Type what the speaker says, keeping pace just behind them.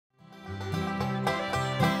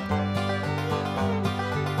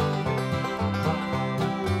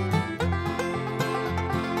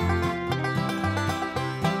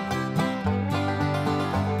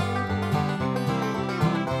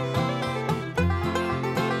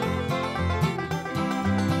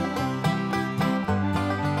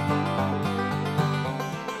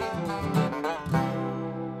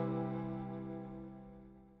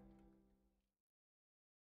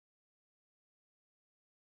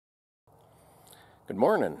Good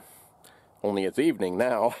morning. Only it's evening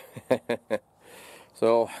now.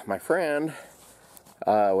 So my friend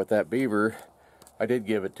with that beaver, I did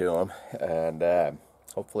give it to him, and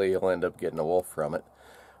hopefully he'll end up getting a wolf from it.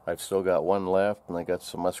 I've still got one left, and I got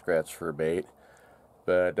some muskrats for bait.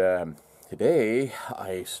 But today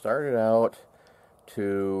I started out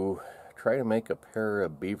to try to make a pair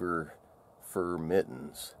of beaver fur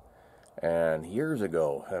mittens. And years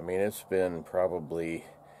ago, I mean, it's been probably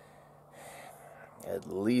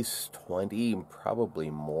at least 20,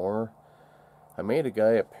 probably more. I made a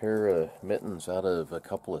guy a pair of mittens out of a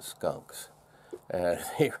couple of skunks, and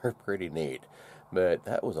they were pretty neat. But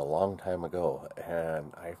that was a long time ago,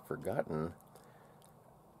 and I've forgotten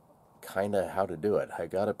kind of how to do it. I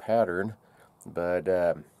got a pattern, but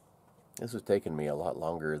this has taken me a lot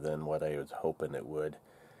longer than what I was hoping it would.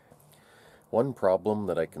 One problem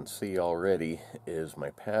that I can see already is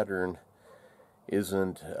my pattern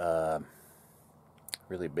isn't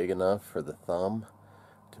really big enough for the thumb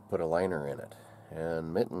to put a liner in it.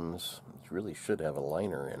 And Mittens really should have a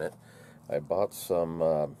liner in it. I bought some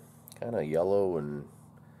kind of yellow and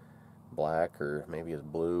black, or maybe it's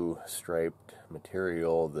blue striped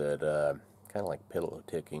material that kind of like pillow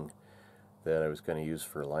ticking, that I was going to use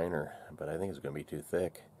for liner, but I think it's going to be too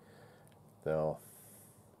thick. So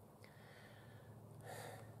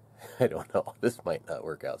I don't know. This might not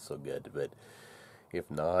work out so good, but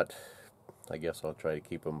if not, I guess I'll try to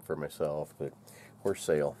keep them for myself. But horse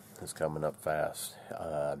sale is coming up fast.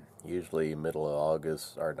 Usually middle of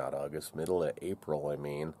August, or not August, middle of April, I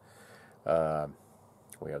mean.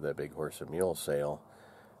 We have that big horse and mule sale.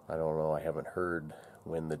 I don't know, I haven't heard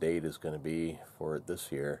when the date is going to be for it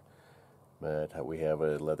this year. But we have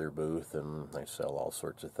a leather booth, and I sell all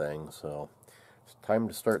sorts of things. So it's time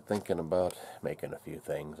to start thinking about making a few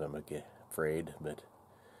things. I'm afraid, but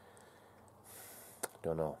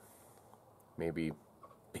don't know. Maybe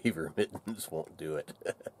beaver mittens won't do it.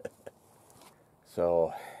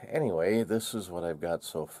 So anyway, this is what I've got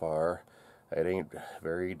so far. It ain't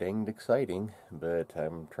very danged exciting, but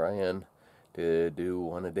I'm trying to do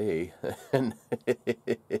one a day. And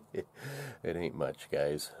it ain't much,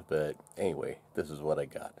 guys. But anyway, this is what I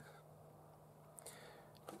got.